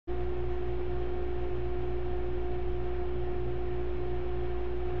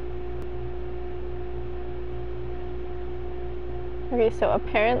Okay, so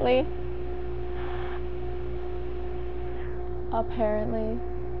apparently, I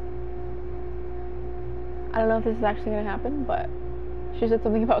don't know if this is actually gonna happen, but she said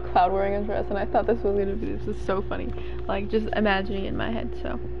something about Cloud wearing a dress, and I thought this is so funny. Like, just imagining it in my head,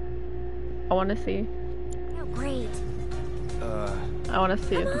 so. I wanna see. Oh, great. I wanna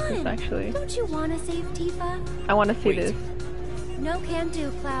see if this is actually. Don't you wanna save Tifa? I wanna see this. No can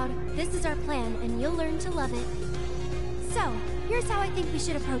do, Cloud. This is our plan, and you'll learn to love it. So, here's how I think we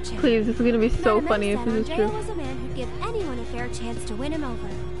should approach him. Please, this is gonna be so funny if this is true. Andrea was a man who'd give anyone a fair chance to win him over.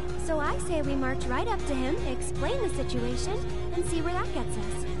 So I say we march right up to him, explain the situation, and see where that gets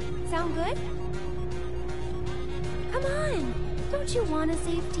us. Sound good? Come on! Don't you want to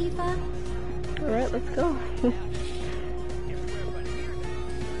save Tifa? Alright, let's go.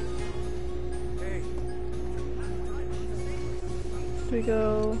 Where do we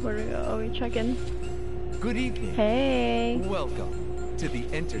go? Oh, we check in. Good evening. Hey. Welcome to the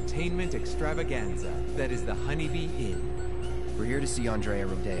entertainment extravaganza that is the Honeybee Inn. We're here to see Andrea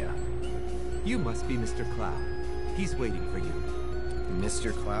Rodea. You must be Mr. Cloud. He's waiting for you.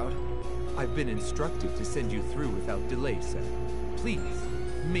 Mr. Cloud? I've been instructed to send you through without delay, sir. Please,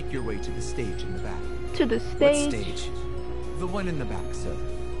 make your way to the stage in the back. To the stage? What stage? The one in the back, sir.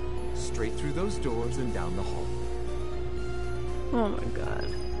 Straight through those doors and down the hall. Oh my god.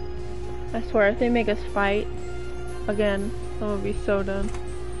 I swear, if they make us fight again, I'm gonna be so done.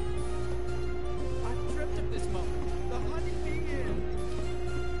 I've dreamt of this moment. The Honeybee Inn.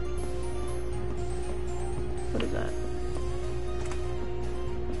 What is that?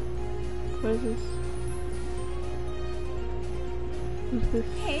 What is this? Who's this?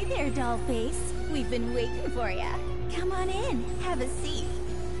 Hey there, dollface. We've been waiting for ya. Come on in, have a seat.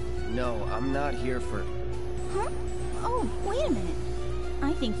 No, I'm not here for... Huh? Oh, wait a minute.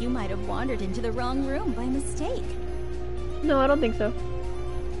 I think you might have wandered into the wrong room by mistake. No, I don't think so.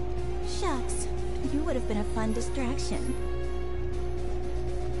 Shucks, you would have been a fun distraction.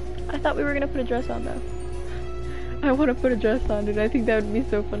 I thought we were gonna put a dress on though. I want to put a dress on, dude. I think that would be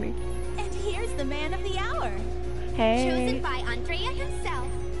so funny. And here's the man of the hour. Hey. Chosen by Andrea himself,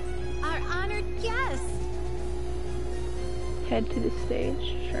 our honored guest. Head to the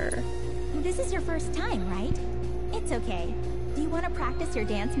stage, sure. This is your first time, right? It's okay. Do you want to practice your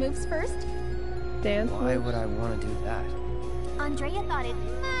dance moves first? Dance Why moves? would I want to do that? Andrea thought it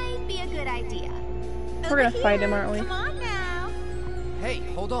might be a good idea. We're gonna fight him, aren't we? Come on now. Hey,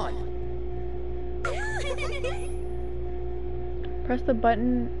 hold on. Press the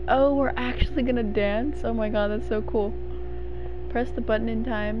button. Oh, we're actually gonna dance? Oh my god, that's so cool. Press the button in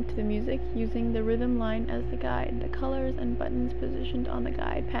time to the music using the rhythm line as the guide. The colors and buttons positioned on the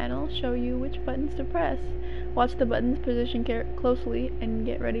guide panel show you which buttons to press. Watch the buttons position closely and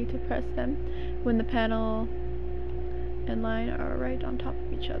get ready to press them when the panel and line are right on top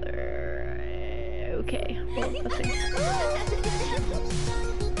of each other. Okay, well, let's see.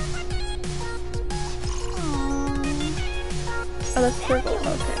 Oh, that's purple.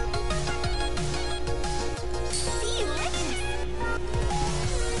 Okay.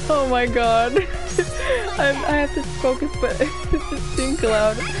 Oh my god. I have to focus, but it's just being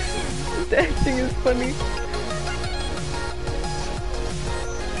loud. Dancing is funny.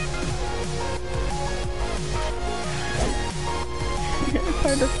 It's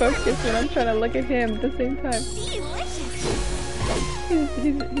hard to focus when I'm trying to look at him at the same time.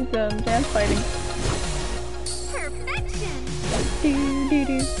 He's dance fighting. Perfection. Do do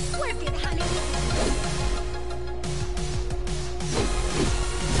do. Work it, honey.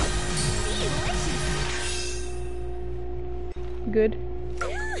 Good.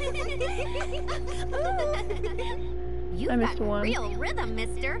 You've I missed got one. real rhythm,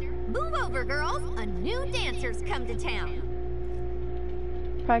 mister. Move over, girls. A new dancer's come to town.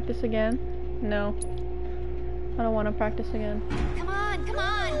 Practice again? No. I don't want to practice again. Come on, come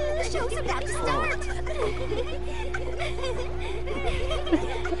on. The show's about to start.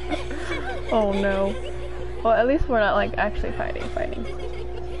 Oh no. Well, at least we're not like actually fighting.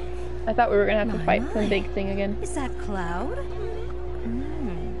 I thought we were gonna have to fight some big thing again. Is that Cloud?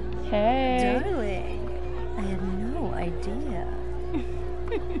 Hey. Darling, I had no idea.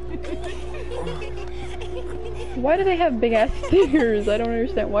 Why do they have big ass ears? I don't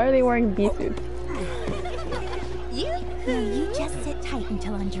understand. Why are they wearing bee suits? Now you just sit tight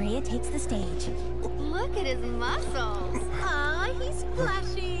until Andrea takes the stage. Look at his muscles. Aw, he's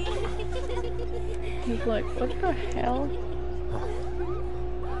blushing. He's like, what the hell?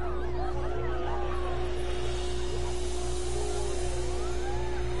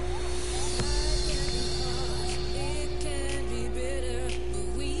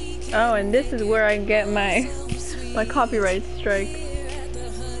 Oh, and this is where I get my copyright strike.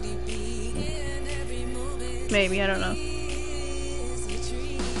 Maybe, I don't know.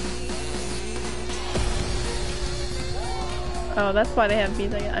 Oh, that's why they have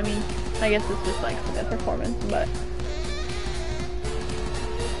beats. I mean, I guess it's just like for the performance, but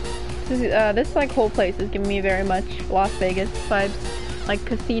this like whole place is giving me very much Las Vegas vibes, like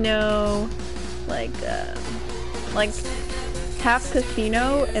casino, like half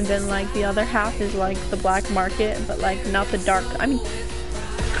casino, and then like the other half is like the black market, but like not the dark. I mean,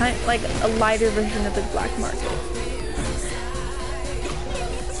 kind of like a lighter version of the black market,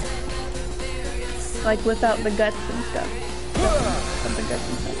 like without the guts and stuff. Without the guts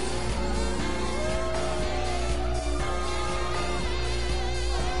and stuff.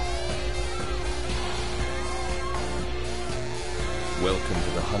 Welcome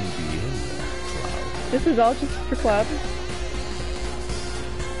to the Honeybee Inn, Cloud. This is all just for Cloud.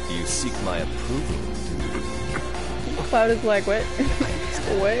 You seek my approval, do you? Cloud is like, what?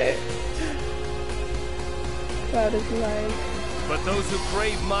 What? Cloud is like... But those who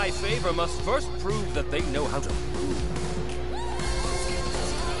crave my favor must first prove that they know how to move.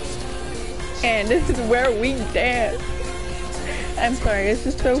 And this is where we dance. I'm sorry, it's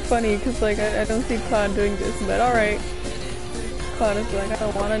just so funny because like I don't see Cloud doing this, but alright. Cloud is like, I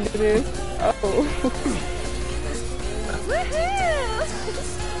don't want to do this. Oh.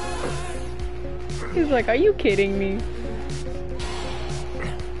 He's like, are you kidding me?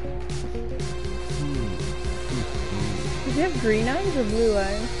 Does he have green eyes or blue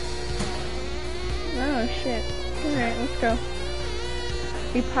eyes? Oh shit. Alright, let's go.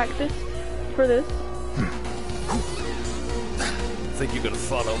 We practiced for this. Think you can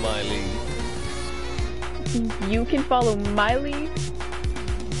follow my lead? You can follow my lead?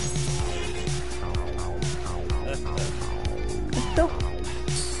 It's so...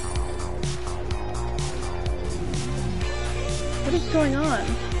 What is going on?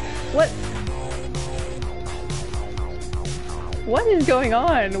 What is going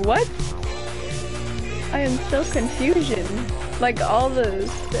on? What? I am so confusion. Like all the...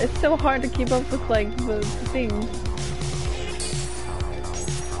 It's so hard to keep up with like the things.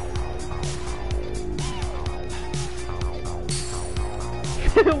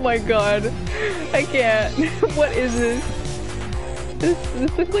 Oh my god. I can't. What is this? This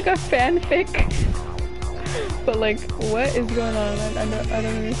looks like a fanfic. But like, what is going on? I don't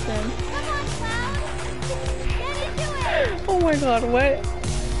understand. Come on, Cloud! Get into it! Oh my god, what?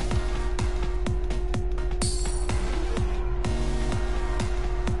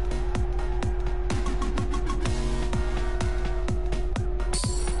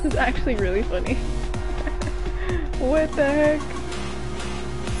 This is actually really funny. What the heck?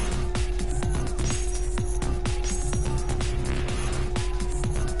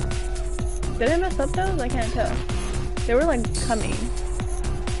 Did I mess up those? I can't tell. They were like coming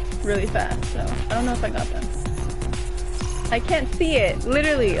really fast, so I don't know if I got them. I can't see it,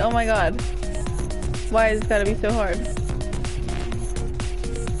 literally. Oh my god. Why has it gotta be so hard?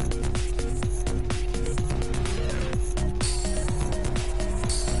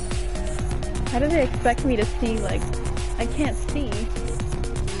 How do they expect me to see, like, I can't see.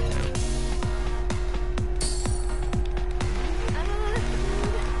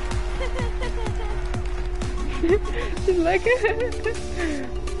 She's like,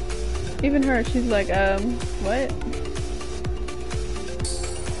 even her, she's like, what?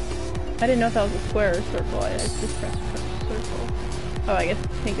 I didn't know if that was a square or a circle. I just pressed circle. Oh, I guess I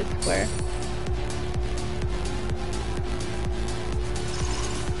think it's square.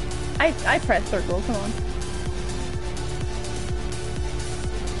 I pressed circle, come on.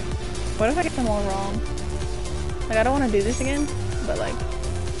 What if I get them all wrong? Like, I don't want to do this again, but like,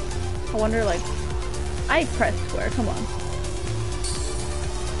 I wonder, like, I pressed square, come on.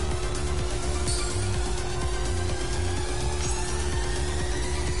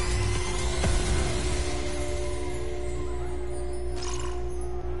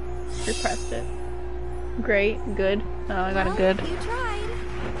 I pressed it. Great, good. Oh, I got a good. You tried.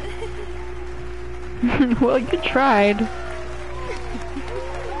 Well, you tried.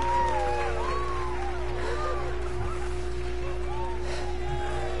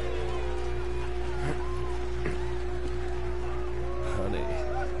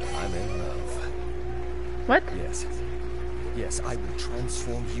 What? Yes, I will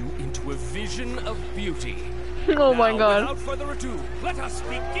transform you into a vision of beauty. Oh my god. Without further ado, let us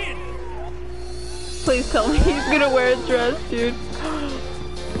begin! Please tell me he's gonna wear a dress, dude.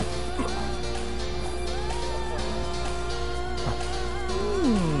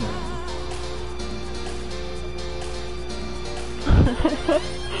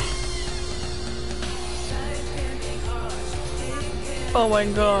 Oh my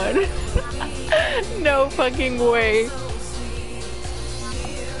god. No fucking way.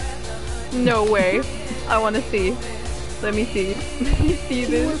 No way. I want to see. Let me see. Let me see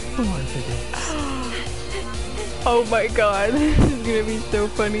this. Oh my god. This is gonna be so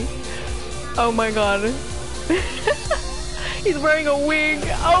funny. Oh my god. He's wearing a wig.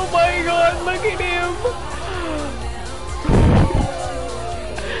 Oh my god, look at him.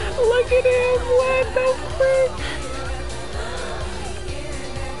 Look at him. What the frick?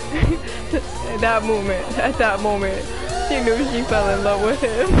 At that moment, she knew she fell in love with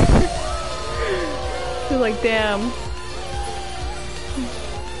him. She was like, damn.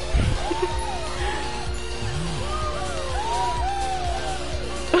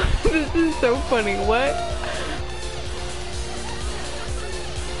 This is so funny. What?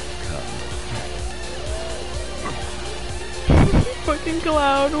 Fucking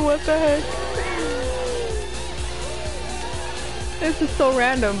Cloud, what the heck? This is so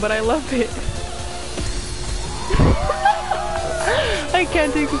random, but I love it. I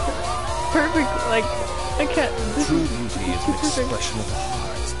can't take this perfect, like, I can't. True beauty is an expression of the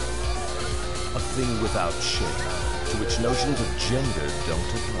heart. A thing without shape, to which notions of gender don't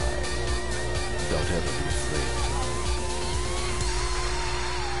apply. Don't ever be afraid.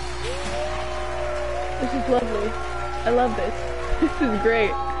 This is lovely. I love this. This is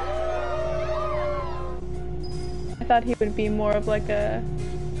great. I thought he would be more of like a...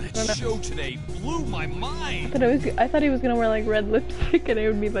 That show today blew my mind. I thought he was gonna wear like red lipstick and it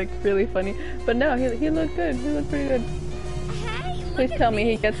would be like really funny. But no, he looked good. He looked pretty good. Hey, Please tell me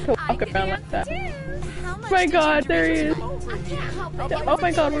he gets to walk around like that. How much Oh my did god, you there he is. I can't help but Oh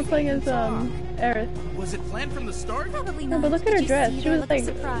my god, we're playing as Aerith. Was it planned from the start? Probably No, not. but look at Did her you dress. see She her was looking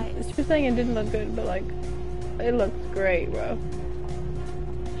like, surprised? she was saying it didn't look good, but like, it looks great, bro.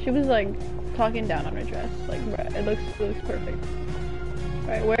 She was like talking down on her dress. Like, it looks perfect.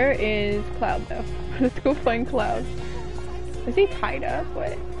 Alright, where is Cloud though? Let's go find Cloud. Is he tied up?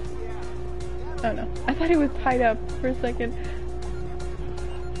 What? Oh no. I thought he was tied up for a second.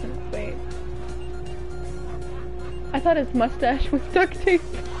 Wait. I thought his mustache was duct tape.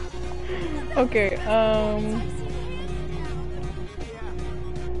 Okay,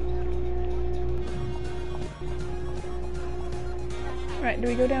 Alright, do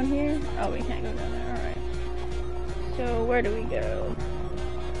we go down here? Oh, we can't go down there, alright. So, where do we go?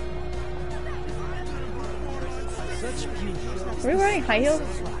 Are we wearing high heels?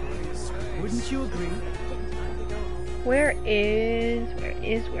 Wouldn't you agree? Where is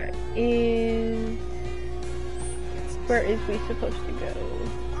we supposed to go?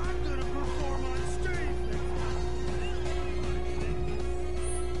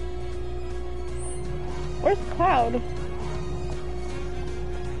 Where's Cloud?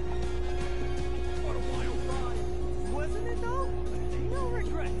 Wasn't it though? No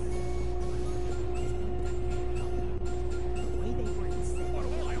regrets. The way they were insane.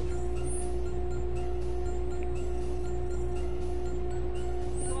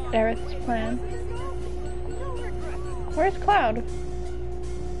 Aerith's plan. Where's Cloud?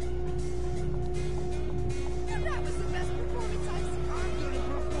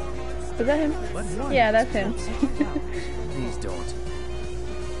 Is that him? Yeah, that's him. Please don't.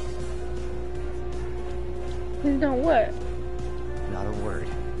 He's not what? Not a word.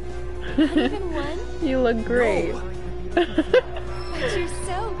 Even one? You look great. But you're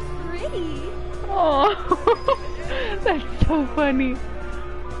so pretty. Oh, that's so funny.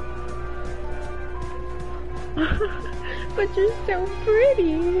 But you're so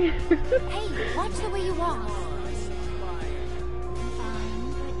pretty. Hey, watch the way you walk.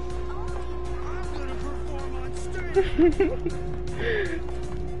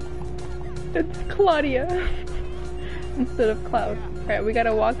 It's Claudia instead of Cloud. Alright, we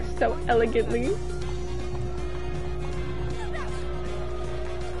gotta walk so elegantly.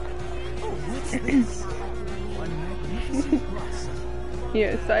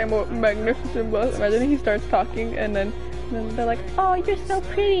 Yes, I am a magnificent boss. Imagine he starts talking and then they're like, oh, you're so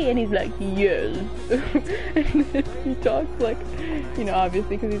pretty. And he's like, yes. And then he talks like, you know,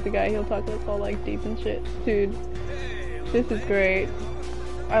 obviously because he's the guy, he'll talk like all like deep and shit. Dude, this is great.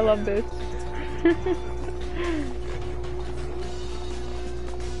 I love this.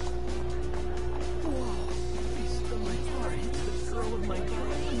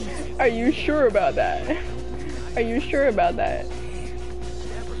 Are you sure about that? Are you sure about that?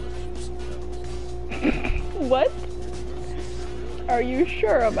 What? Are you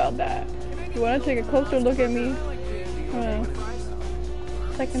sure about that? You want to take a closer look at me?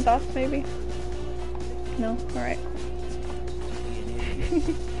 Second thoughts, maybe? No? Alright.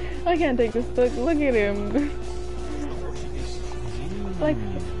 I can't take this look. Look at him. Like,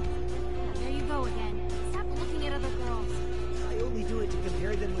 There you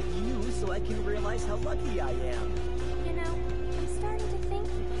can realize how lucky I am. You know, I'm starting to think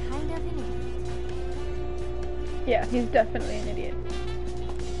you're kind of an idiot. Yeah, he's definitely an idiot.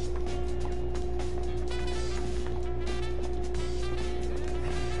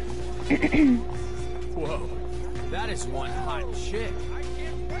 Whoa, that is one hot chick.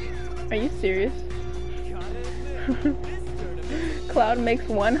 Are you serious? Cloud makes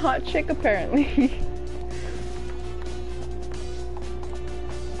one hot chick apparently.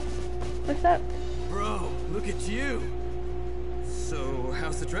 What's up? Bro, look at you. So,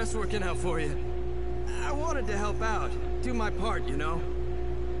 how's the dress working out for you? I wanted to help out, do my part, you know.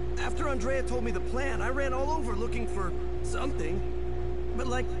 After Andrea told me the plan, I ran all over looking for something. But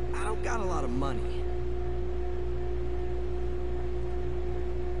like, I don't got a lot of money.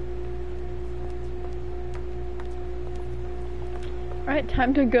 Alright,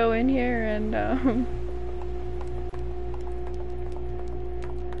 time to go in here and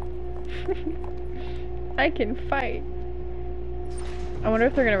I can fight. I wonder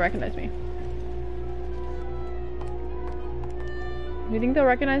if they're gonna recognize me. Do you think they'll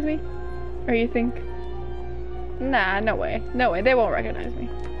recognize me? Or you think... Nah, no way. No way, they won't recognize me.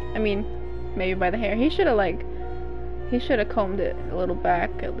 I mean, maybe by the hair. He should have combed it a little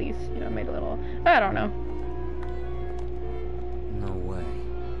back at least, you know, made a little... I don't know. No way.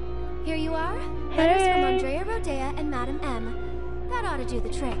 Here you are. Letters from Hey. Andrea Rodea and Madam M. That ought to do the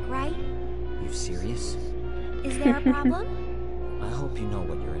trick, right? You serious? Is there a problem? I hope you know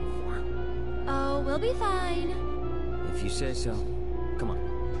what you're in for. Oh, we'll be fine. If you say so. Come on.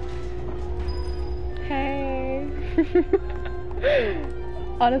 Hey.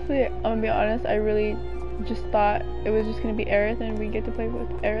 Honestly, I'm gonna be honest, I really just thought it was just gonna be Aerith and we get to play with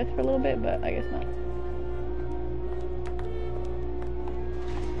Aerith for a little bit, but I guess not.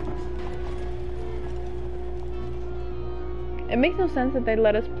 It makes no sense that they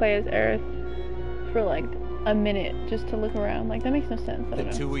let us play as Aerith for like a minute just to look around. Like, that makes no sense. I The don't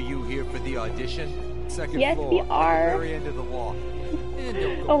know. two of you here for the audition? Second Yes, floor, we at the are. very end of the wall. And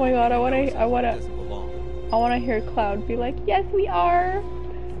don't go Oh my god, I picking wanna noses where it doesn't belong. I wanna hear Cloud be like, yes we are,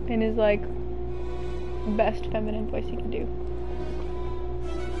 in his like best feminine voice he can do.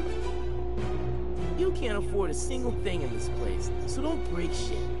 You can't afford a single thing in this place, so don't break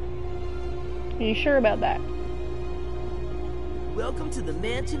shit. Are you sure about that? Welcome to the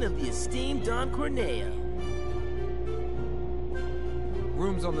mansion of the esteemed Don Corneo.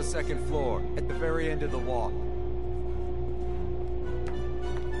 Rooms on the second floor, at the very end of the wall.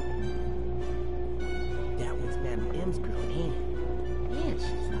 That one's Madam M's girl, ain't it? Man,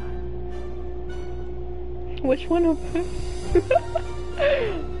 she's hot. Which one of them?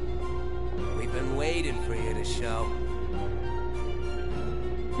 We've been waiting for you to show.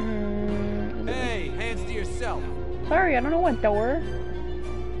 Hey, hands to yourself. Sorry, I don't know what door.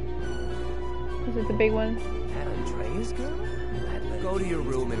 Is it the big one? That Andrea's girl? Go to your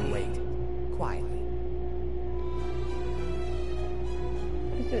room and wait. Quietly.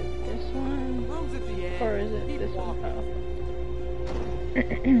 Is it this one? Rooms at the end. Or is it Keep this one? Oh.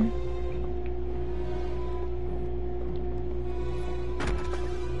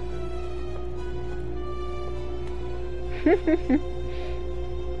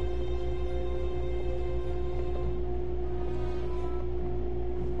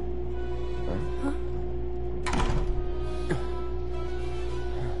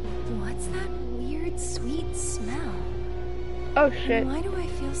 What's that weird, sweet smell? Oh shit. And why do I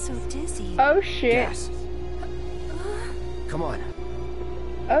feel so dizzy? Oh shit. Yes. Come on.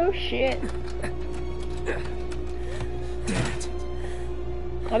 Oh shit. Damn it.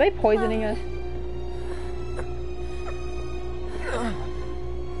 Are they poisoning us?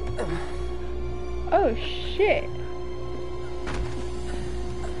 Oh shit.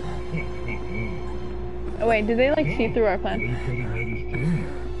 Oh wait, did they like see through our plan?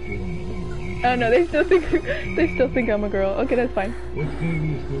 Oh no, they still think I'm a girl. Okay, that's fine. Let's say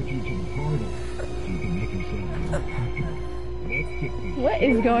we escort you to the parlor so you can make yourself more comfortable. Let's get this. What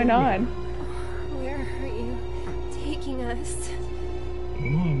is going on? Where are you taking us?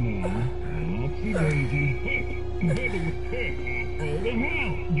 Come on now. Oopsie daisy. Hey, together with Ted, asshole. The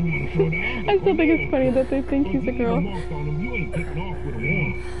hell? You want to slow down? I still think it's funny that they think he's a girl. You ain't getting off with a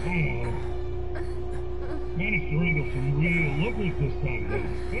one. Managed to wrangle some real lookers this time, though.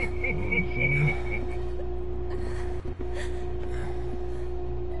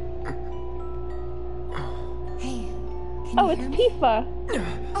 Hey, can Oh, you it's hear me? Tifa.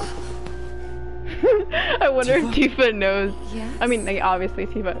 I wonder if Tifa knows. Yes? I mean, like, obviously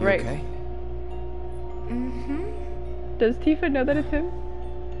Tifa, You right? okay? Mm-hmm. Does Tifa know that it's him?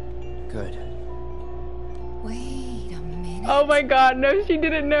 Good. Wait a minute. Oh my god, no, she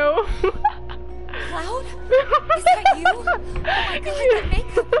didn't know. Cloud? Is that you? Oh my god, that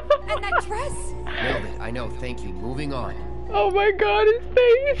makeup and that dress. Nailed it. I know. Thank you. Moving on. Oh my god, his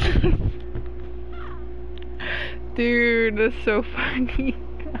face! Dude, that's so funny.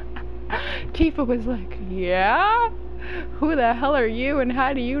 Tifa was like, yeah? Who the hell are you and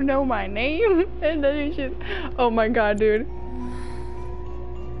how do you know my name? And then it's just, oh my god, dude.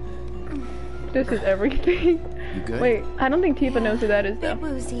 This is everything. You good? Wait, I don't think Tifa knows who that is though. Bit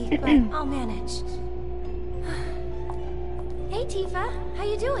woozy, but I'll manage. Hey Tifa, how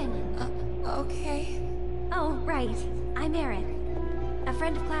you doing? Okay. Oh, right. I'm Aerith, a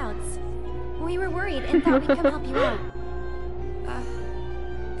friend of Cloud's. We were worried and thought we'd come help you out.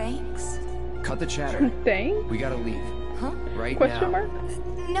 Thanks. Cut the chatter. Thanks? We gotta leave. Huh? Right Question now. mark?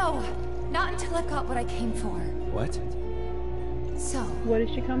 No, not until I've got what I came for. What? So, What did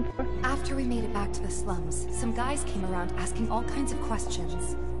she come for? after we made it back to the slums, some guys came around asking all kinds of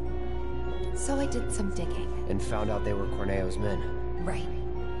questions. So I did some digging. And found out they were Corneo's men. Right.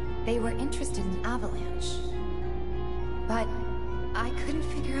 They were interested in Avalanche. But I couldn't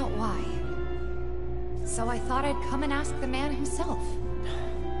figure out why. So I thought I'd come and ask the man himself.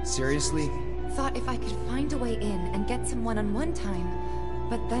 Seriously? Thought if I could find a way in and get some one-on-one time,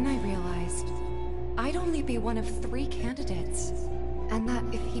 but then I realized I'd only be one of 3 candidates, and that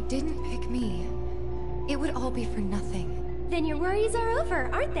if he didn't pick me, it would all be for nothing. Then your worries are over,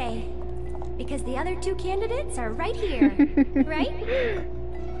 aren't they? Because the other 2 candidates are right here, right?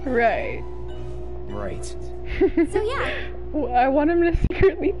 Right. Right. So yeah, I want him to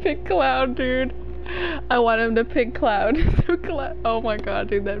secretly pick Cloud, dude. I want him to pick Cloud. So Cloud. Oh my god,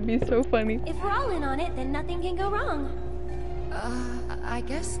 dude, that'd be so funny. if we're all in on it, then nothing can go wrong. I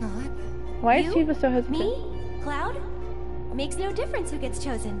guess not. Why is You? Tifa so hesitant? Me? Cloud? Makes no difference who gets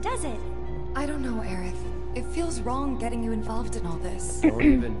chosen, does it? I don't know, Aerith. It feels wrong getting you involved in all this. Don't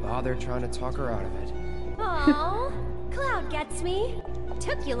even bother trying to talk her out of it. Aww, Cloud gets me.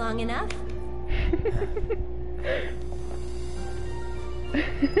 Took you long enough.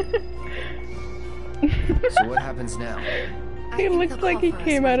 So what happens now? He looks like he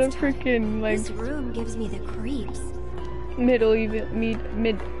came out of freaking like This room gives me the creeps. medieval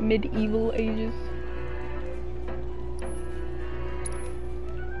ages.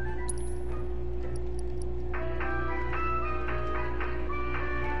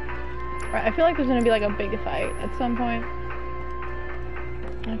 Right, I feel like there's gonna be like a big fight at some point.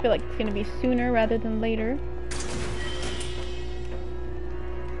 I feel like it's gonna be sooner rather than later.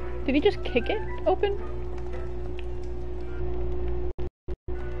 Did he just kick it open?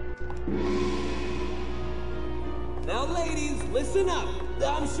 Now ladies, listen up.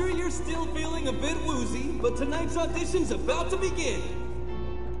 I'm sure you're still feeling a bit woozy, but tonight's audition's about to begin.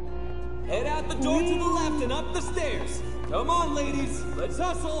 Head out the door to the left and up the stairs. Come on, ladies, let's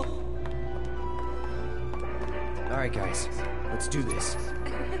hustle. Alright guys, let's do this.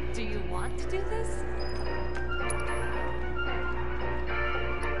 Do you want to do this?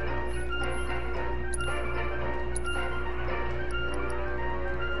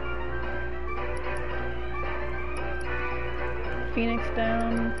 Phoenix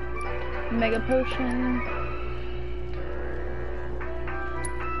down. Mega potion.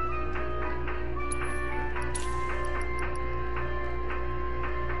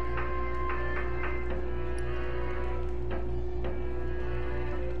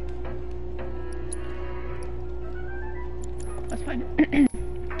 That's fine.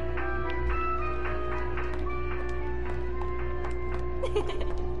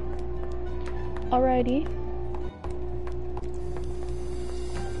 Alrighty.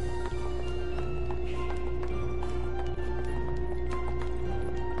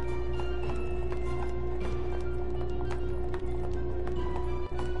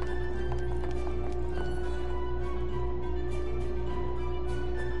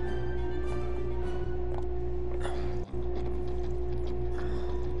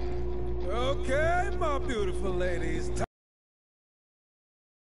 Okay, my beautiful ladies.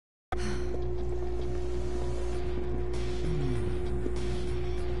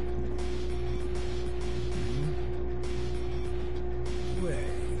 Wait,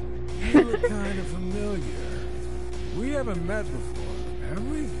 you look kind of familiar. We haven't met before, have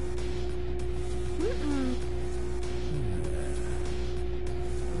we?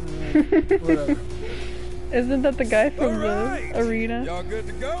 Whatever. Isn't that the guy from Alright. the arena? Y'all good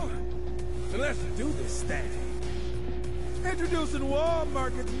to go? So let's do this thing. Introducing Wall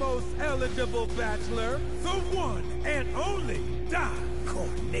Market's most eligible bachelor, the one and only Don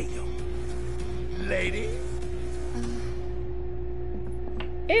Corneo. Ladies?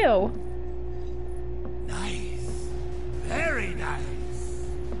 Ew. Nice. Very nice.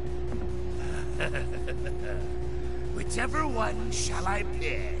 Whichever one shall I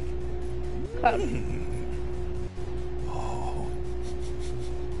pick? Oh.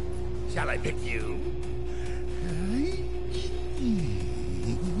 Shall I pick you?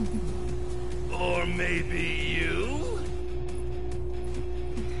 Or maybe you?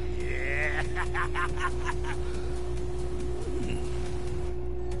 Yeah.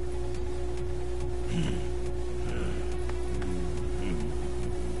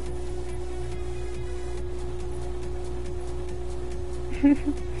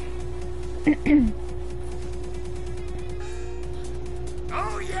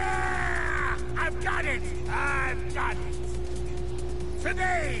 Oh yeah! I've got it! I've got it!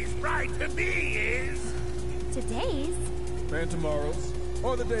 Today's bride to be is... Today's? And tomorrow's.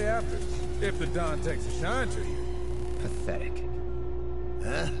 Or the day after's. If the Don takes a shine to you. Pathetic.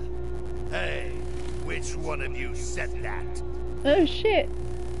 Huh? Hey, which one of you said that? Oh shit.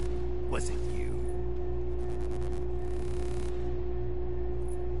 Was it you?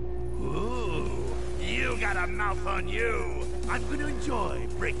 Ooh, you got a mouth on you. I'm gonna enjoy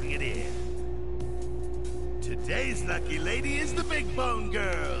breaking it in. Today's lucky lady is the big bone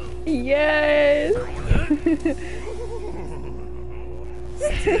girl. Yes.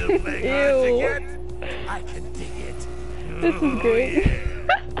 Still playing hard to get? I can dig it. This is great.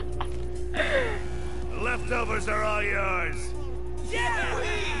 Yeah. Leftovers are all yours. Yeah!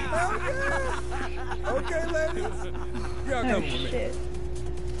 Okay, ladies. Y'all come with me.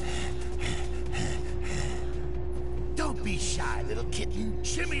 Don't be shy, little kitten.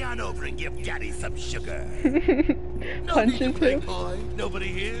 Shimmy on over and give Daddy some sugar. No Punches need to play him. boy. Nobody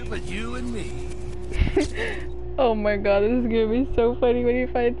here but you and me. Oh my god, this is gonna be so funny when he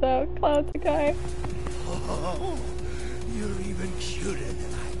finds out Cloud's a guy. Oh, you're even cuter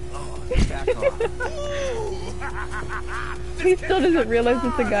than I thought. Back off. He still doesn't realize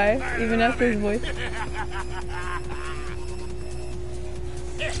it's a guy, even after his voice.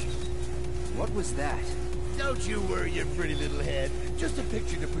 What was that? Don't you worry your pretty little head. Just a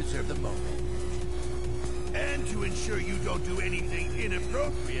picture to preserve the moment. And to ensure you don't do anything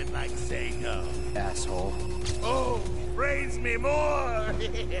inappropriate like say no. Asshole. Oh, praise me more!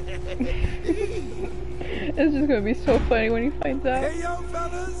 It's just gonna be so funny when he finds out. Hey, yo,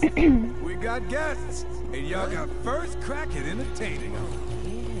 fellas. We got guests. And y'all got first crack at entertaining them.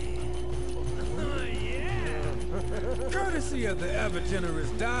 Courtesy of the ever-generous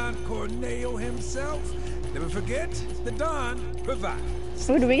Don Corneo himself. Never forget, the Don provides.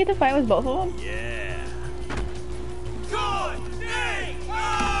 So do we get to fight with both of them? Yeah. Corneo!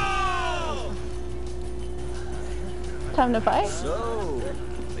 Time to fight? So,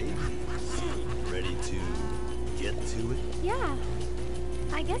 ladies, ready to get to it? Yeah.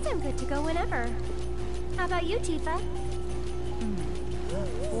 I guess I'm good to go whenever. How about you, Tifa?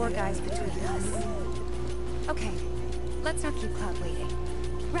 4 guys between us. Okay, let's not keep Cloud waiting.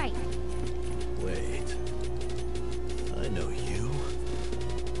 Right. Wait. I know you.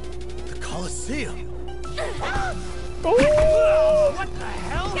 The Colosseum. Oh! What the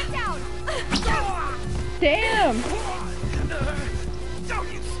hell? Get down! Damn!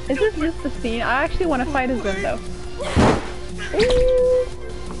 Is this just the scene? I actually want to fight as them though. Ooh.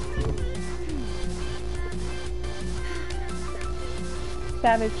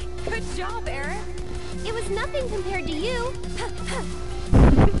 Savage. Good job, Eric. It was nothing compared to you.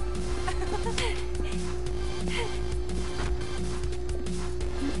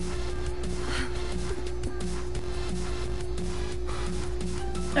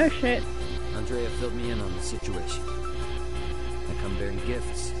 Oh shit. Andrea filled me in on the situation. I come bearing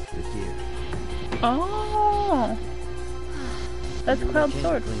gifts with gear. Oh. That's Do what I Cloud's can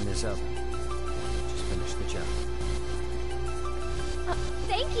sword. to clean this up. Just finish the job.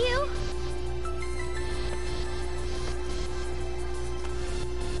 Thank you.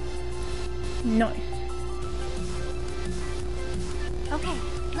 Nice. Okay,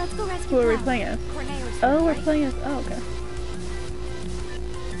 let's go rescue Who are we Cloud. playing as? Corneo's Oh, friend, we're right? playing as. Oh, okay.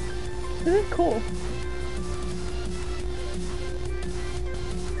 This is cool.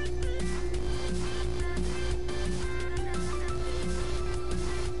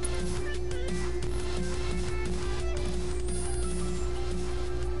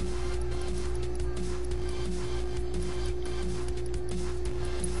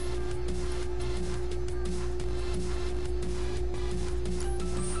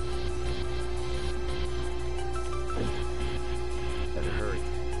 Better hurry.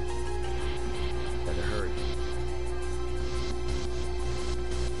 Better hurry.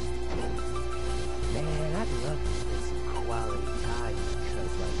 Man, I'd love to spend some quality time with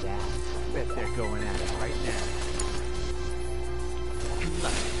cuz like that. Bet they're going at it right now.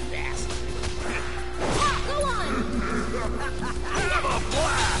 Lucky bastard.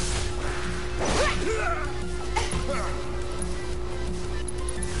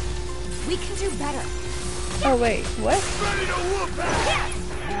 better. Oh wait, what? Ready to whoop ass!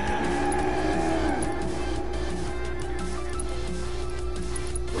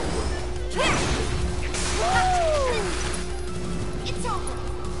 It's over.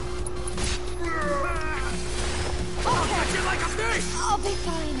 I'll catch you like a fish! I'll be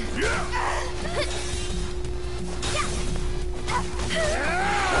fine. Get him!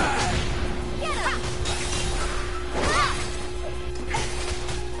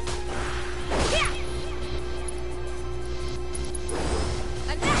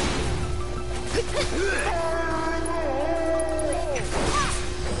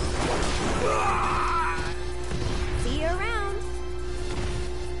 See you around.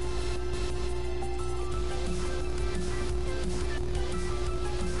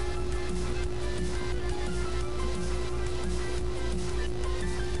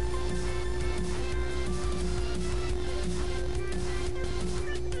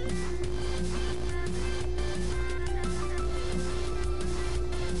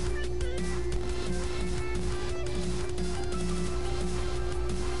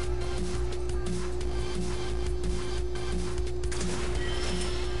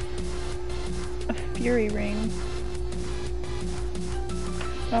 A fury ring.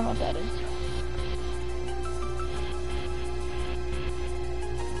 I don't know what that is.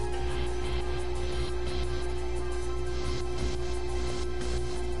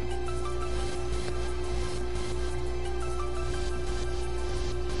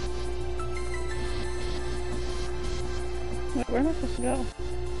 Wait, where am I supposed to go?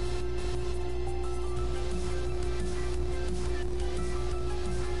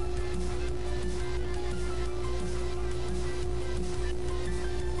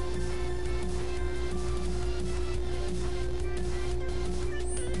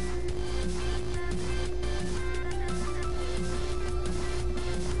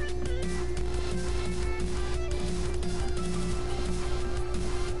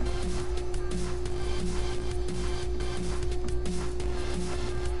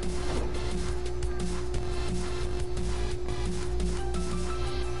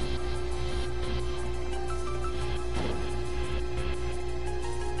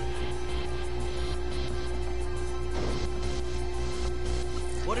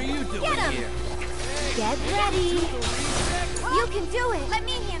 What are you doing Get him! here? Get ready. You can do it. Let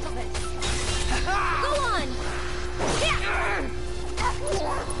me handle this. Go on.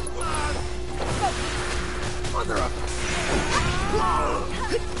 Mother of...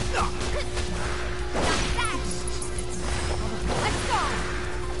 Let's go.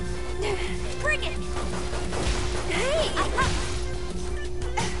 Bring it. Hey.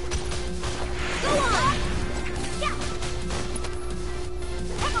 Go on. Yeah.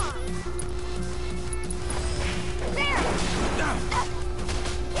 Come on. There.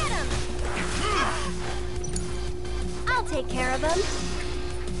 Get him. I'll take care of him.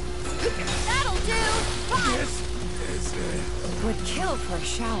 That'll do. Fine. This is it. Would kill for a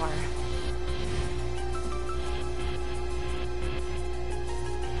shower.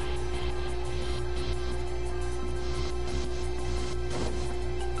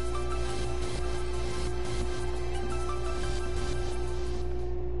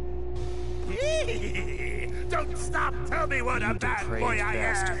 Don't stop! Tell me what a bad boy I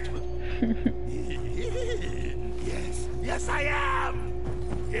am! Yes, yes I am!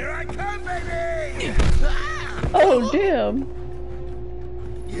 Here I come, baby! Oh, damn.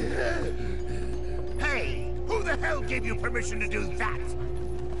 Hey, who the hell gave you permission to do that?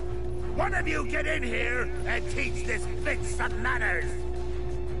 One of you get in here and teach this bitch some manners!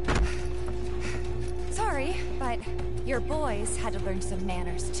 Sorry, but your boys had to learn some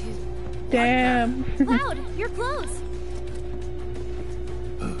manners too. Damn. Cloud, you're close.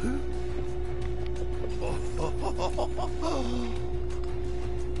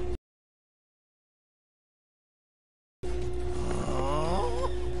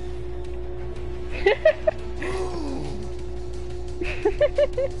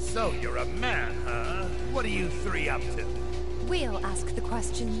 So you're a man, huh? What are you three up to? We'll ask the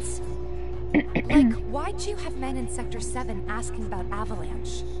questions. Like, why'd you have men in Sector 7 asking about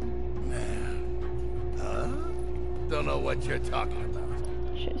Avalanche? Huh? Don't know what you're talking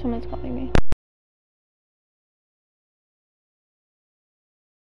about. Shit, someone's calling me.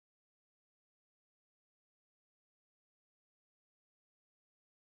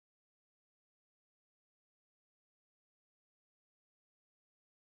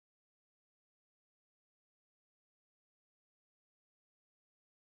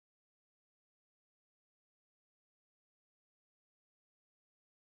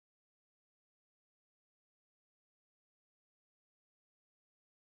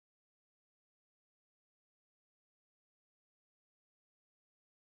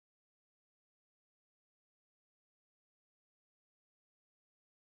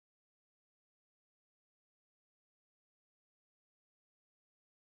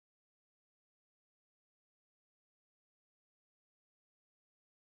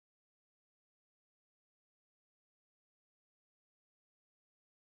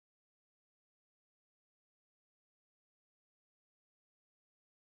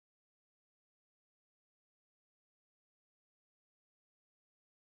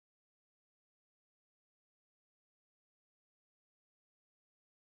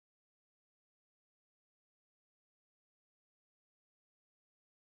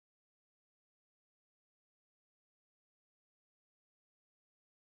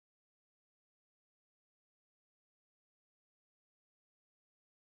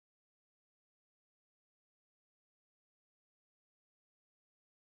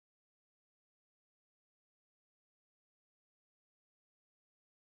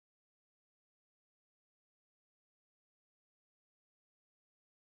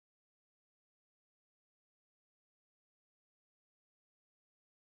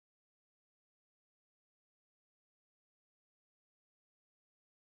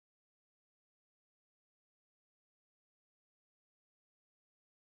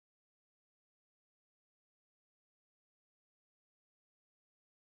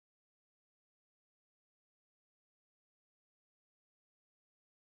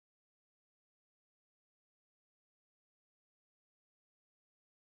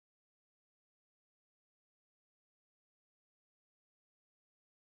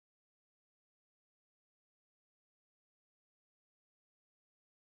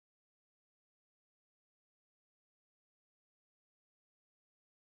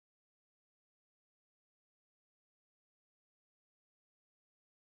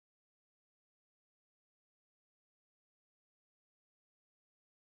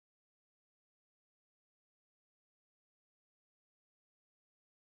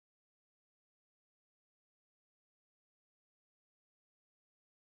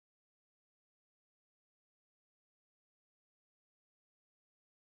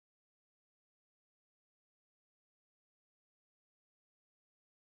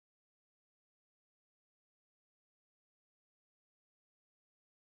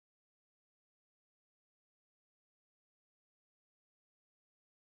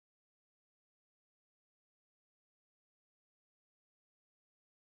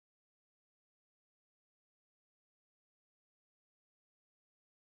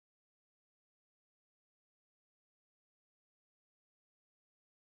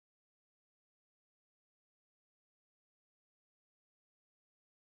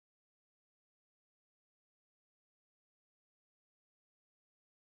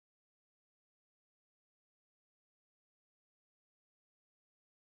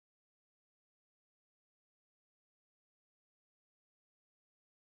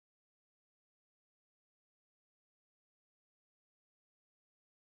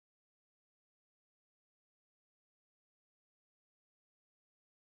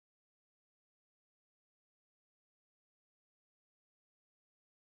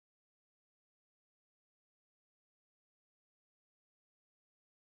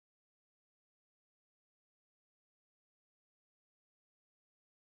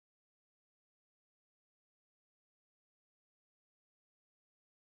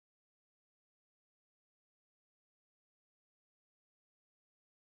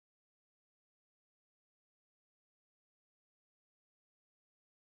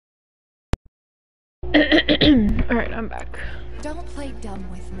 I'm back. Don't play dumb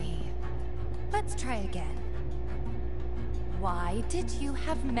with me. Let's try again. Why did you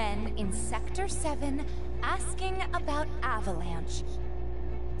have men in Sector 7 asking about Avalanche?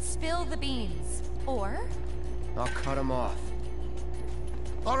 Spill the beans, or... I'll cut him off.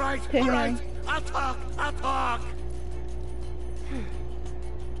 All right, I'll talk.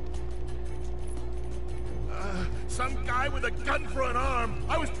 Some guy with a gun for an arm.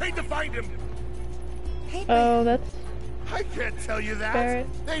 I was paid to find him. Oh, that's... I can't tell you that. Barrett.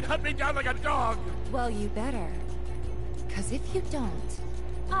 They'd hunt me down like a dog. Well, you better. 'Cause if you don't...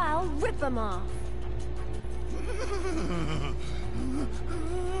 I'll rip them off.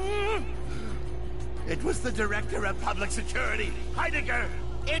 It was the director of public security, Heidegger.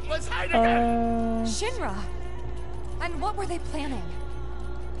 It was Heidegger. Shinra! And what were they planning?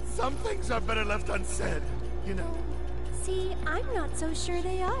 Some things are better left unsaid, you know. See, I'm not so sure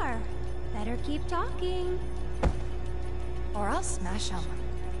they are. Better keep talking. Or I'll smash them.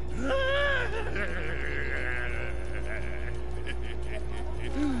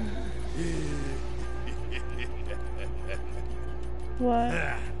 What?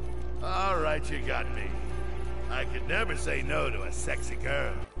 All right, you got me. I could never say no to a sexy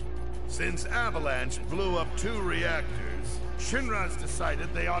girl. Since Avalanche blew up 2 reactors, Shinra's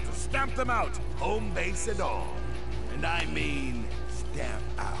decided they ought to stamp them out, home base and all. And I mean stamp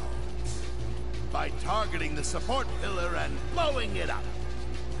out. By targeting the support pillar and blowing it up.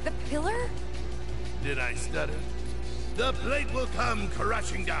 The pillar? Did I stutter? The plate will come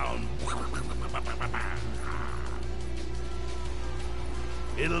crashing down.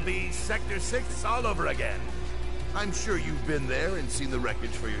 It'll be Sector 6 all over again. I'm sure you've been there and seen the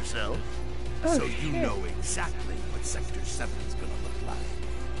wreckage for yourself. Oh, so you shit. know exactly what Sector 7 is gonna look like.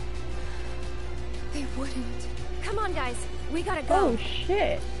 They wouldn't. Come on, guys. We gotta go. Oh,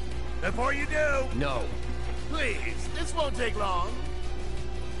 shit. Before you do... No. Please, this won't take long.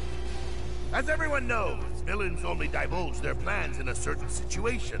 As everyone knows, villains only divulge their plans in a certain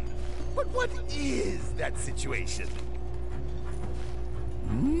situation. But what is that situation?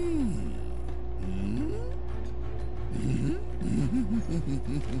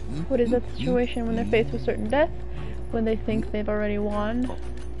 What is that situation when they're faced with certain death? When they think they've already won?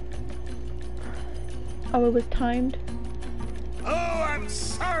 Oh, it was timed? Oh, I'm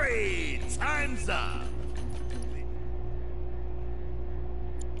sorry! Time's up!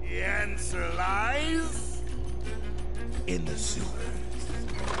 The answer lies... in the sewers.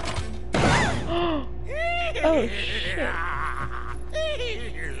 Oh, shit.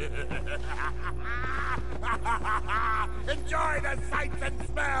 Enjoy the sights and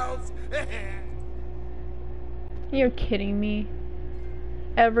smells! You're kidding me.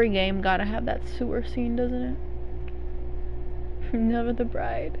 Every game gotta have that sewer scene, doesn't it? Never the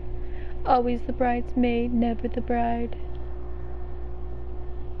bride. Always the bridesmaid, never the bride.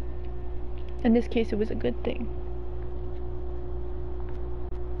 In this case, it was a good thing.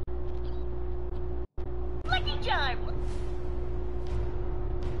 Lucky charm!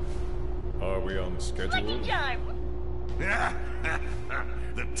 Are we on schedule? Lucky charm!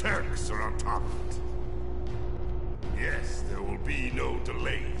 The Turks are on top of it. Yes, there will be no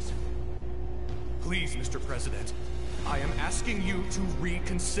delays. Please, Mr. President, I am asking you to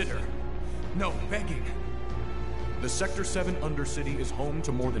reconsider. No, begging. The Sector 7 Undercity is home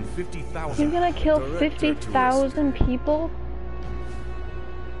to more than 50,000... He's gonna kill 50,000 people?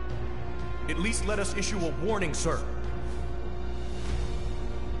 At least let us issue a warning, sir.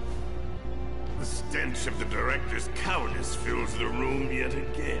 The stench of the director's cowardice fills the room yet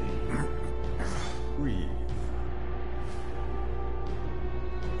again. Breathe.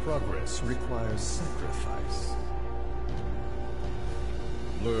 Progress requires sacrifice.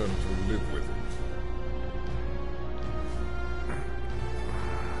 Learn to live with it.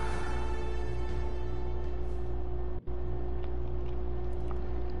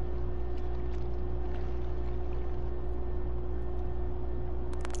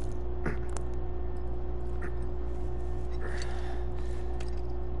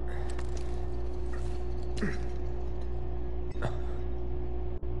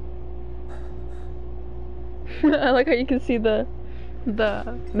 I like how you can see the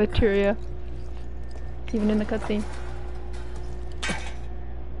materia even in the cutscene.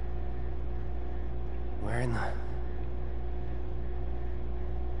 Where in the...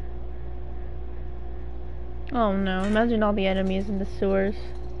 Oh no, imagine all the enemies in the sewers.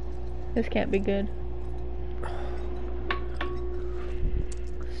 This can't be good.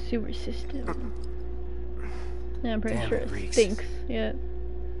 Sewer system. Yeah, I'm pretty Damn, sure it it reeks. stinks. Yeah.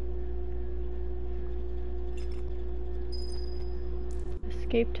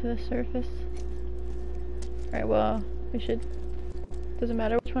 Escape to the surface. Alright, well, we should... Doesn't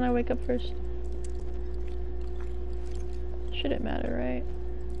matter which one I wake up first. Shouldn't matter, right?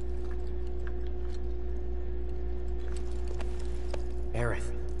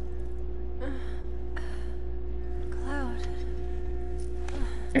 Aerith. Cloud.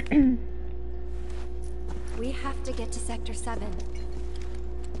 We have to get to Sector 7.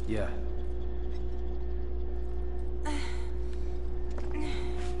 Yeah.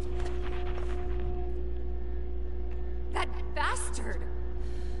 That bastard!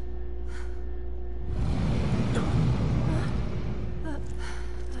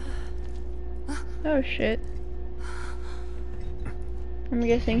 Oh shit. I'm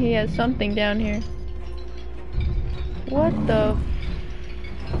guessing he has something down here. What the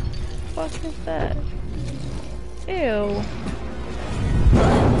fuck is that? Ew.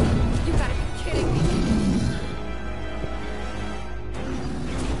 You gotta be kidding me.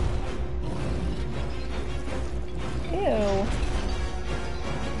 Ew.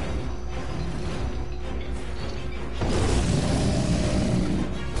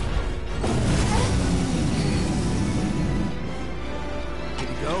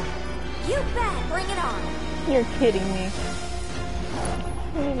 You bet! Bring it on! You're kidding me.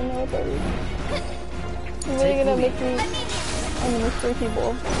 I don't even know what that is. You're really gonna make me... I'm gonna screw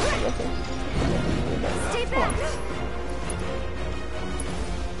people. Stay back!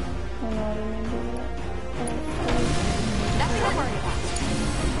 Oh no, I didn't mean to do that. That's what I'm worried about.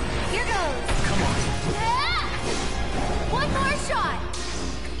 Here goes! Come on. One more shot!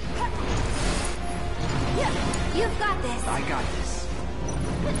 You've got this! I got this.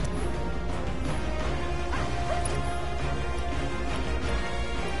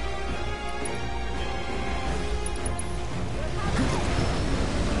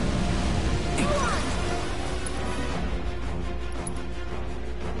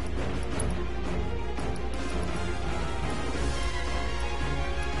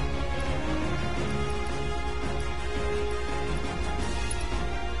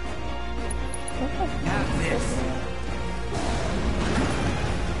 Have this.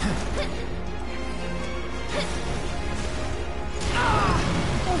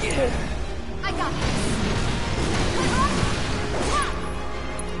 I got this!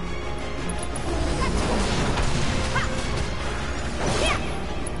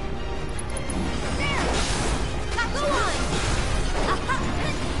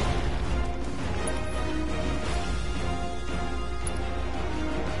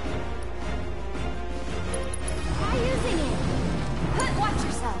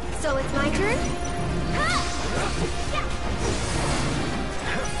 So it's my turn?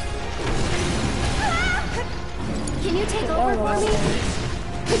 Can you take over for me?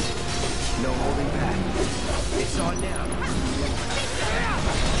 No holding back. It's on now.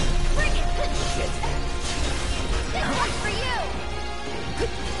 Bring it! Shit. This one's for you!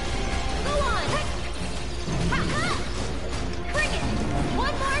 Go on! Bring it!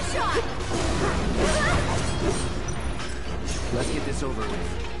 One more shot! Let's get this over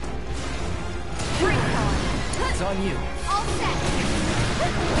with. Bring it on! It's on you. All set!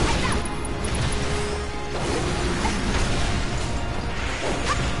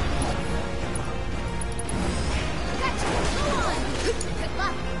 Gotcha! Go on! Good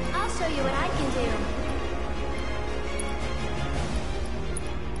luck! I'll show you what I can do.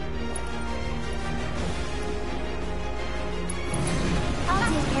 I'll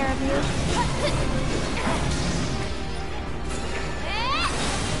take care of you.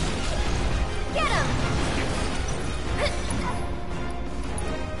 Get him!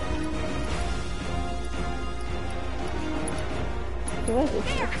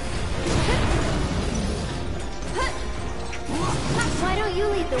 Why don't you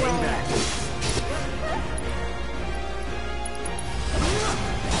lead the way?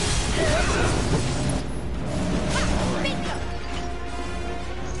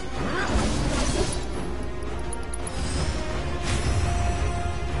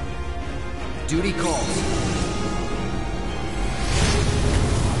 Duty calls.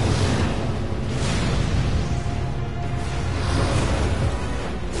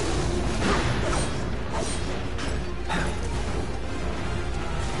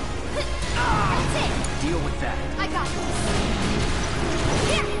 Deal with that. I got this.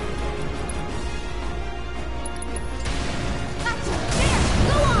 Here. Gotcha. There.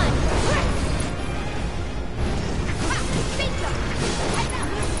 Go on. Bingo.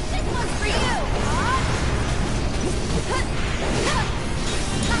 This one's for you.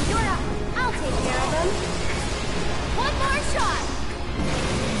 You're up. I'll take care of him. One more shot.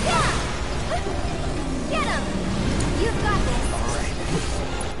 Yeah. Get him. You've got this. All right.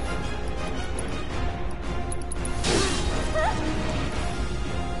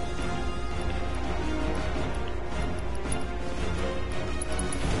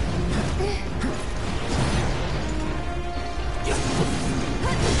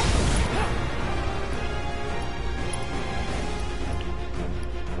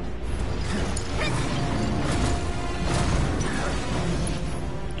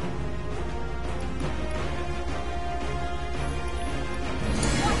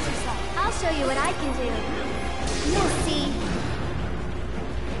 show you what I can do. You'll see.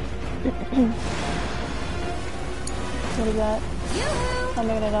 What is that? How am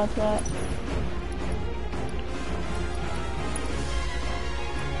I gonna dodge that?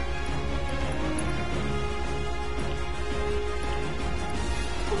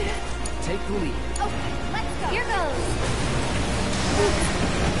 Take the lead. Okay, let's go. Here goes.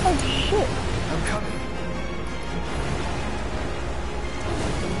 Oh shit. I'm coming.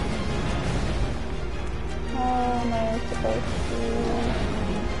 How am I supposed to...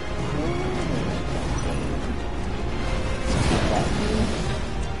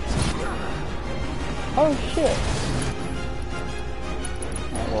 Oh shit.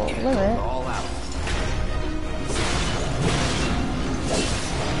 Well, limit. All out.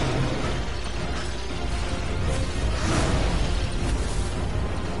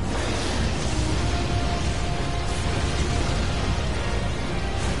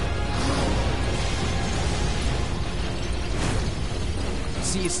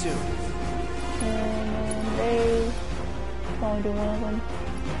 See you soon. And they only do one of them.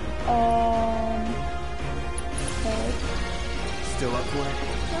 Okay. Still up for it?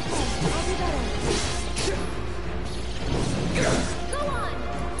 Okay, I'll do better. Go on!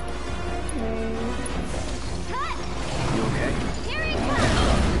 Cut! You okay? Here he comes!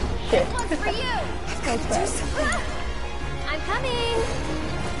 Shit. This one's for you! That's bad. I'm coming!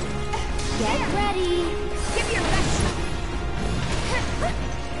 Get ready! Give your best shot!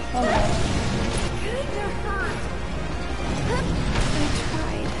 Oh no. You're hurt! I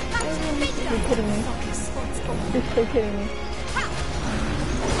tried. You're kidding me. You're so kidding me.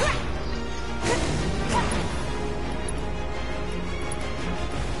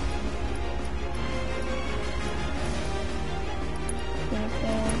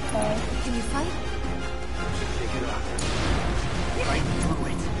 Can you fight? Shake it off. Fight through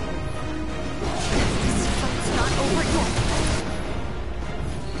it. This fight's not over yet.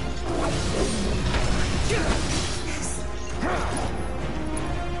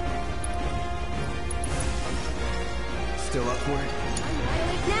 Still up for it? I'm wide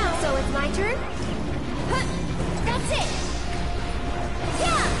awake now, so it's my turn? Huh. That's it!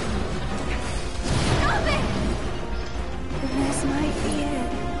 Yeah! Stop it! This might be it.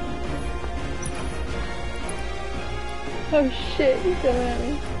 Oh shit, he's coming at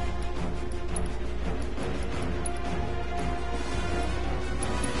me.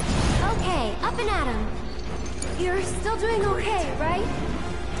 Okay, up and at him. You're still doing okay, right?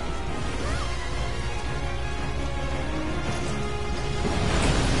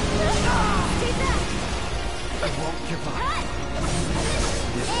 Stay back! I won't give up. Cut!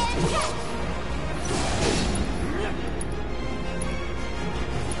 And cut!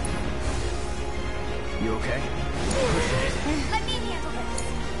 You okay? Let me handle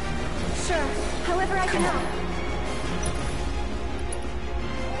this. Sure, however I can help.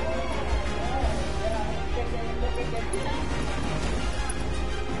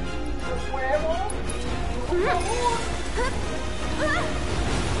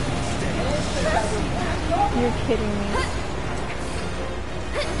 You're kidding me.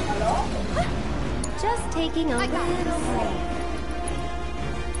 Just taking a little break.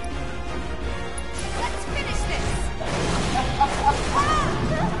 Let's finish this.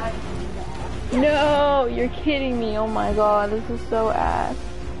 No, you're kidding me. Oh my god, this is so ass.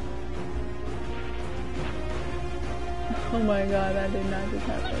 Oh my god, that did not just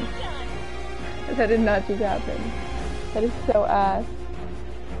happen. That did not just happen. That is so ass.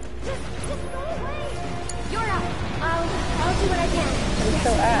 Just go away. You're up. I'll do what I can. That is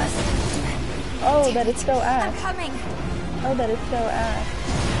so ass. Oh, that is so ass. I'm coming. Oh, that is so ass.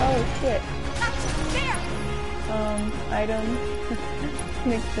 Oh shit. There. Item.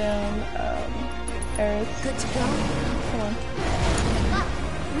 Mix down, Eris. Good to go. Come on.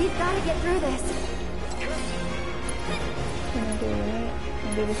 We've got to get through this. Can I do it right?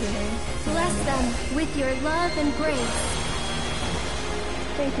 I'll do this again. Bless them with your love and grace.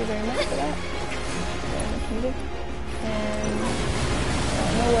 Thank you very much for that. Very much needed. And I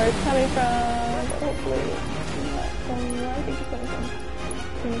don't know where it's coming from, but hopefully it's not from where I think it's coming from.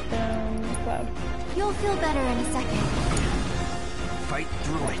 It's from Cloud. You'll feel better in a second. Fight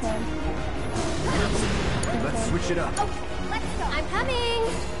through it. Let's switch it up. Okay, let's go. I'm coming.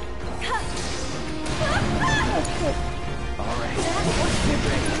 Oh shit. All right. Get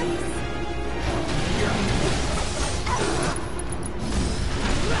ready.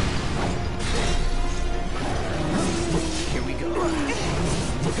 Here we go.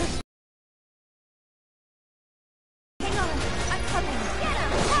 Hang on, I'm coming. Get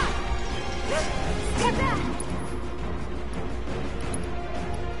him! Step back!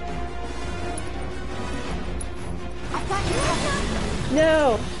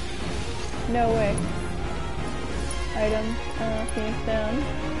 No! No way. Item. Phoenix down.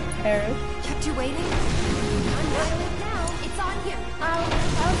 Eris. Kept you waiting? I'm dialing now. It's on here. I'll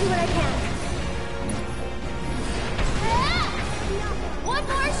do what I can. One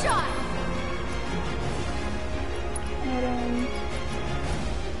more shot! Item.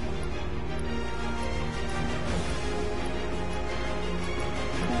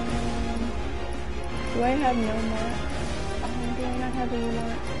 Do I have no more? Do I not have any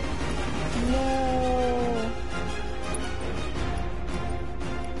more? No.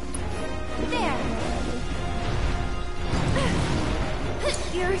 There.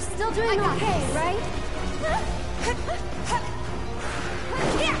 You're still doing okay, right?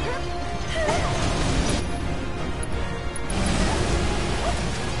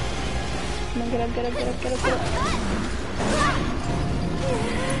 Come on, get up, get up, get up, get up, get up.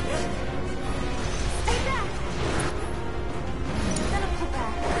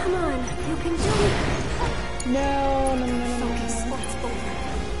 Come on, you can do it. No, no, no, no,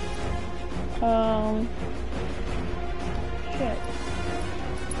 no. Shit.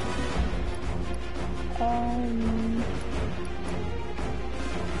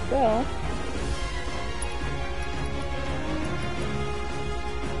 Well.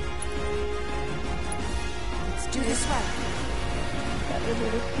 Let's do this right. That would be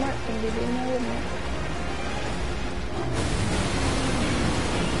the smart thing to do now, wouldn't it?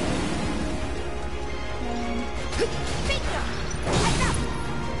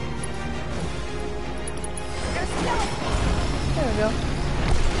 There we go.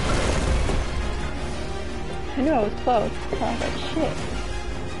 I knew I was close. I was like, shit.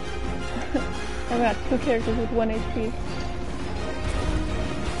 I got 2 characters with 1 HP.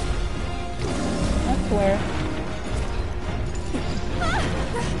 I swear.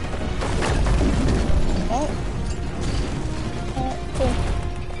 Oh. Cool.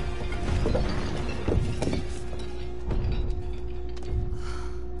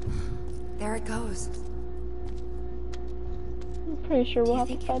 There it goes. I'm pretty sure we'll have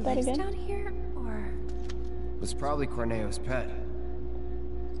to fight that again. Down here, or It was probably Corneo's pet.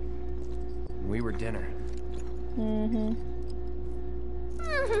 We were dinner.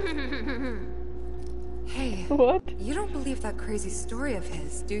 Hey. What? You don't believe that crazy story of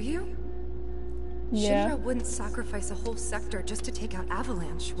his, do you? Yeah. Shinra wouldn't sacrifice a whole sector just to take out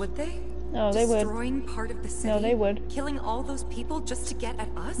Avalanche, would they? No, they would. Destroying part of the city? No, they would. Killing all those people just to get at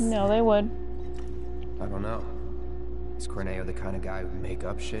us? No, they would. I don't know. Is Corneo the kind of guy who'd make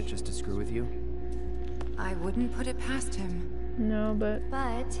up shit just to screw with you? I wouldn't put it past him. No, but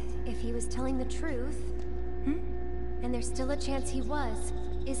if he was telling the truth, and there's still a chance he was,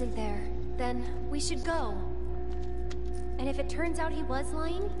 isn't there? Then we should go. And if it turns out he was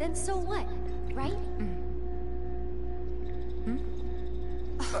lying, then so what? Right?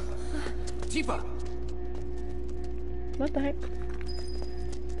 Tifa! What the heck?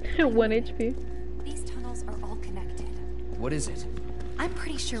 1 HP. These tunnels are all connected. What is it? I'm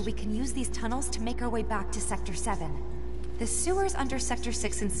pretty sure we can use these tunnels to make our way back to Sector 7. The sewers under Sector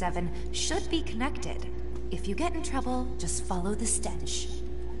 6 and 7 should be connected. If you get in trouble, just follow the stench.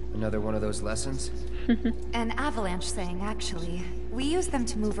 Another one of those lessons? An avalanche thing, actually. We use them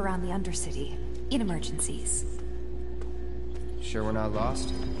to move around the Undercity, in emergencies. Sure we're not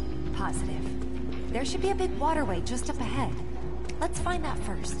lost? Positive. There should be a big waterway just up ahead. Let's find that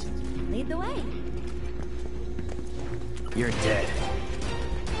first. Lead the way. You're dead.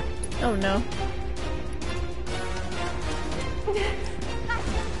 Oh no.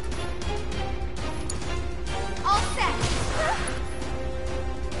 All set.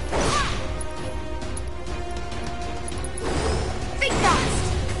 Big dust!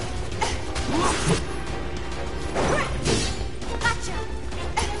 Gotcha.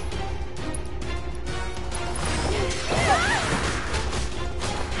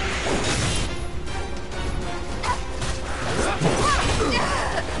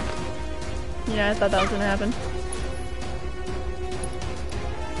 Yeah, I thought that was gonna happen.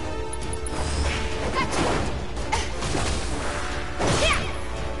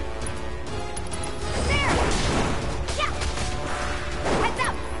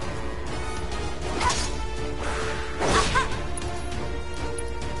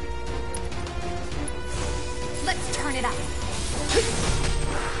 Let's turn it up.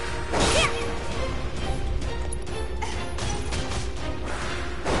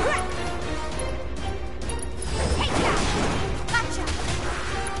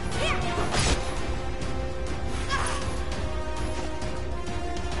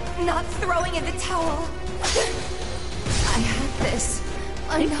 Not throwing in the towel. I had this.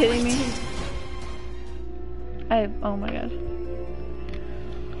 Are you kidding me? Oh my god.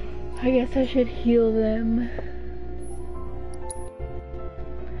 I guess I should heal them.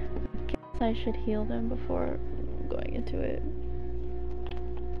 I should heal them before going into it.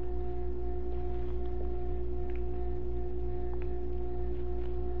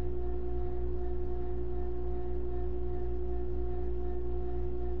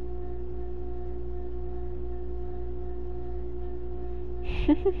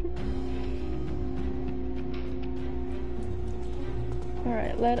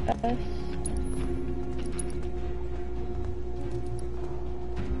 Alright, let us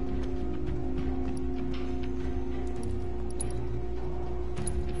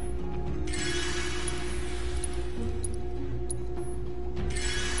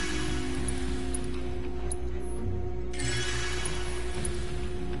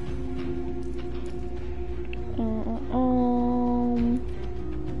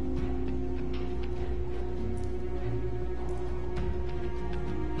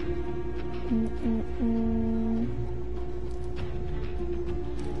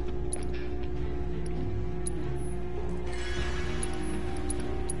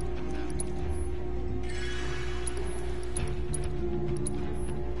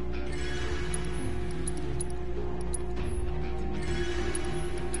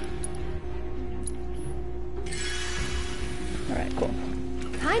Alright, cool.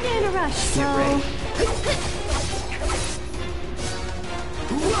 Kinda in a rush, so... Get ready.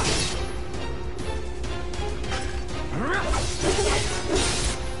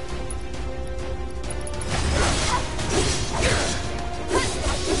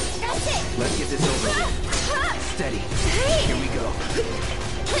 Let's get this over with. Steady. Here we go.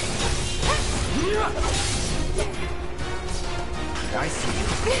 I see you.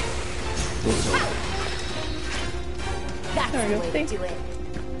 It's over. That's There we the go. way to do it.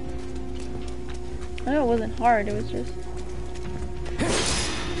 I know it wasn't hard, it was just...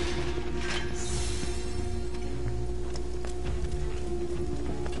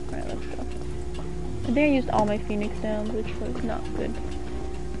 Alright, let's go. I think I used all my Phoenix downs, which was not good.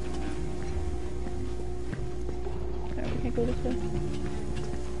 Alright, we can't go this way.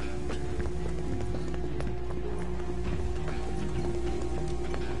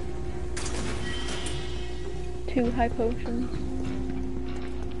 Two high potions.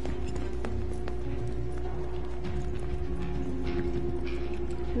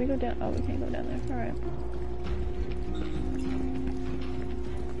 Can we go down? Oh, we can't go down there. Alright.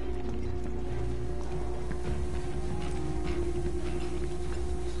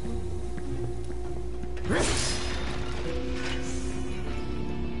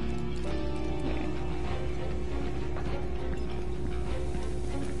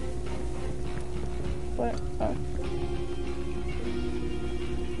 What? Oh.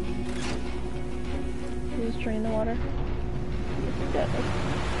 You just drain the water. Yeah.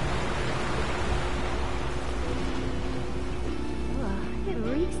 Ugh, it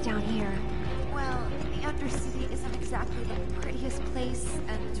reeks down here. Well, the Undercity isn't exactly the prettiest place,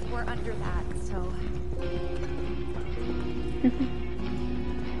 and we're under that, so...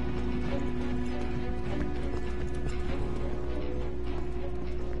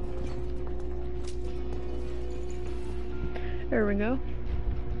 There we go.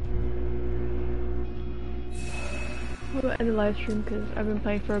 We'll end the live stream because I've been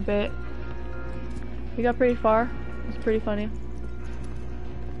playing for a bit. We got pretty far. It's pretty funny.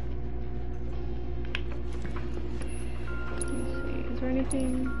 Let's see. Is there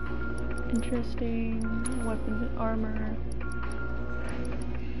anything interesting? Weapons and armor?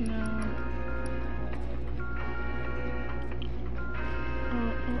 No.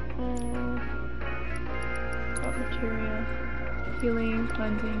 What materia? Healing,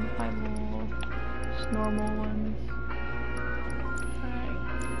 cleansing, primal, just normal ones. Alright.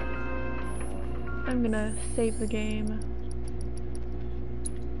 I'm gonna save the game.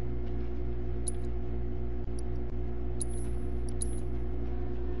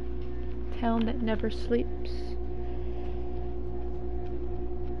 Town that never sleeps.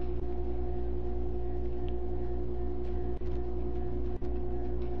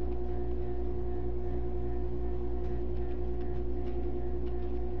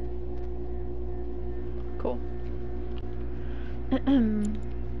 Cool.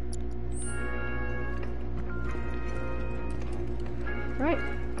 Right.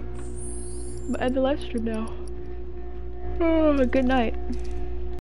 I'm gonna end the live stream now. Oh, good night.